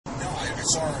I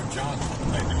saw her and John. It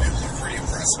was pretty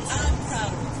impressive. I'm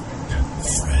proud of you. Yeah.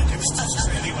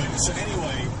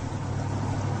 Anyway.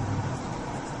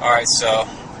 Alright, so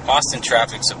Austin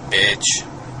traffic's a bitch.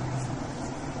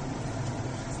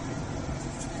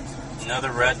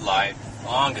 Another red light.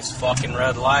 Longest fucking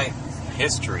red light in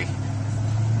history.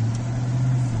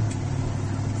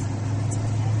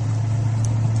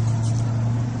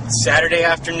 Saturday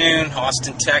afternoon,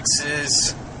 Austin,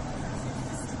 Texas.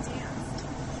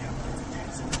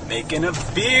 Making a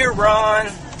beer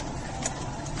run.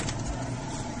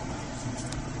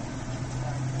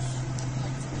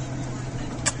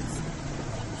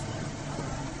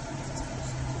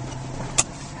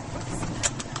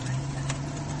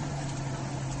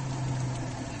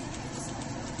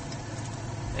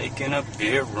 Making a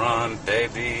beer run,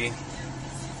 baby.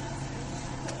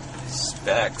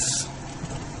 Specs.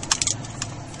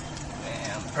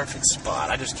 Man, perfect spot.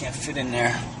 I just can't fit in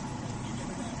there.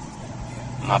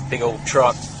 My big old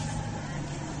truck.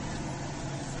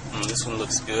 This one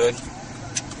looks good.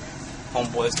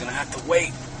 Homeboy's gonna have to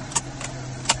wait.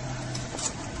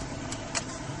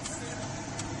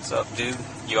 What's up, dude?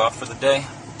 You off for the day?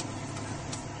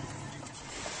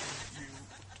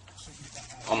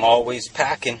 I'm always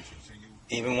packing,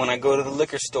 even when I go to the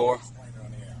liquor store.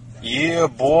 Yeah,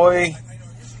 boy.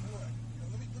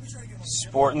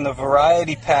 Sporting the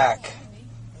variety pack.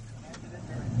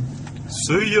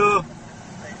 See ya.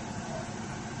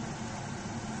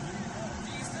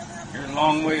 You're a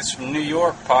long ways from New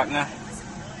York, partner.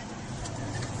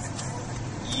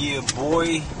 Yeah,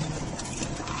 boy.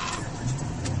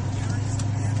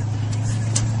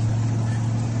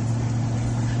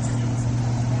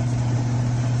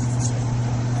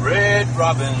 Red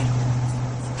Robin.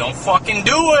 Don't fucking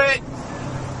do it,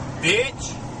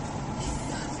 bitch.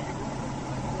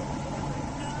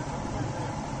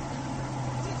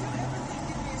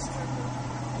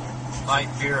 Light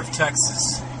beer of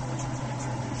Texas.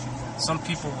 Some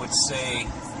people would say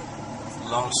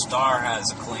Lone Star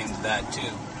has a claim to that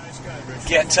too.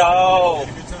 Ghetto!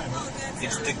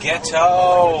 It's the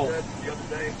ghetto!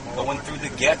 Going through the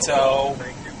ghetto.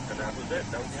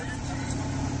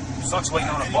 Sucks waiting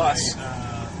on a bus.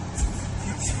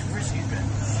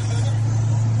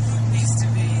 Needs to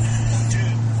be.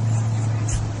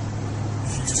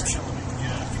 Just killing me,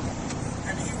 yeah.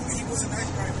 And he was a nice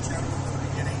guy to chat with in the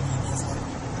beginning. He was like,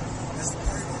 this is the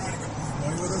party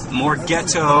we're not More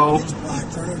ghetto.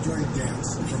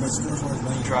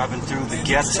 Driving through the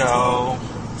ghetto.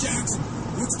 Jackson,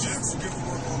 what's Jackson?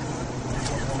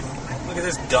 Look at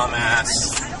this dumbass.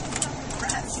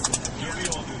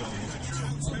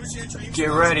 Get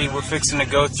ready, we're fixing to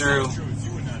go through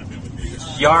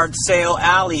Yard Sale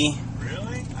Alley.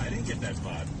 Really? I didn't get that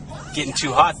vibe. Getting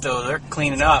too hot though, they're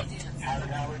cleaning up. How did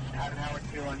Howard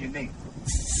feel on your knee?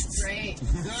 Great.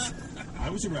 I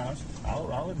was aroused.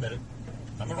 I'll admit it.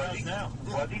 I'm aroused now.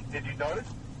 Was he? Did you notice?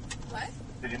 What?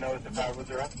 Did you notice the power was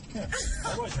around? Yeah,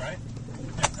 I was right.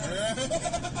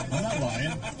 I'm not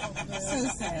lying. So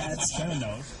sad. Shannon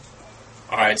knows.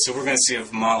 Alright, so we're gonna see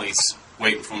if Molly's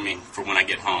waiting for me for when I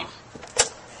get home.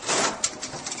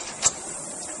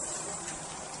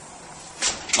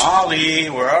 Molly,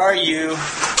 where are you?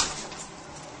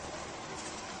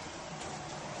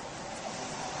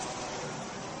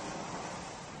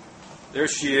 There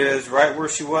she is, right where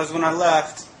she was when I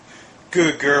left.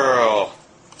 Good girl.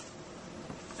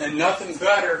 And nothing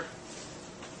better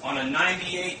on a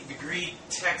 98-degree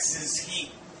Texas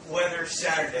heat weather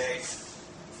Saturday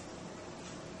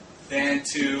than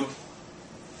to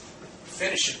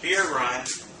finish a beer run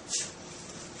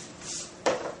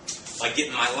by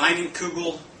getting my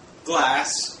Leinenkugel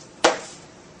glass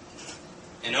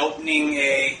and opening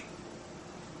a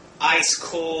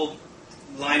ice-cold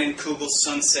Leinenkugel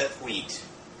Sunset Wheat.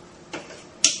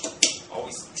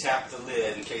 Always tap the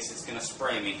lid in case it's going to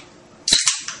spray me.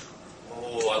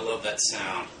 Oh, I love that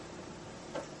sound.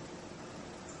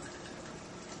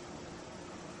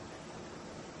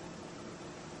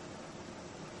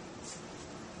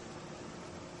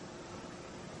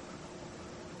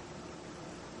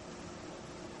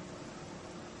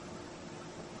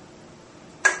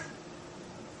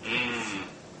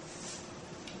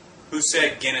 Who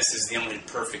said Guinness is the only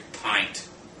perfect pint?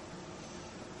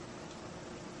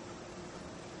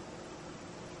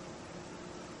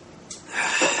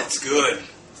 That's good.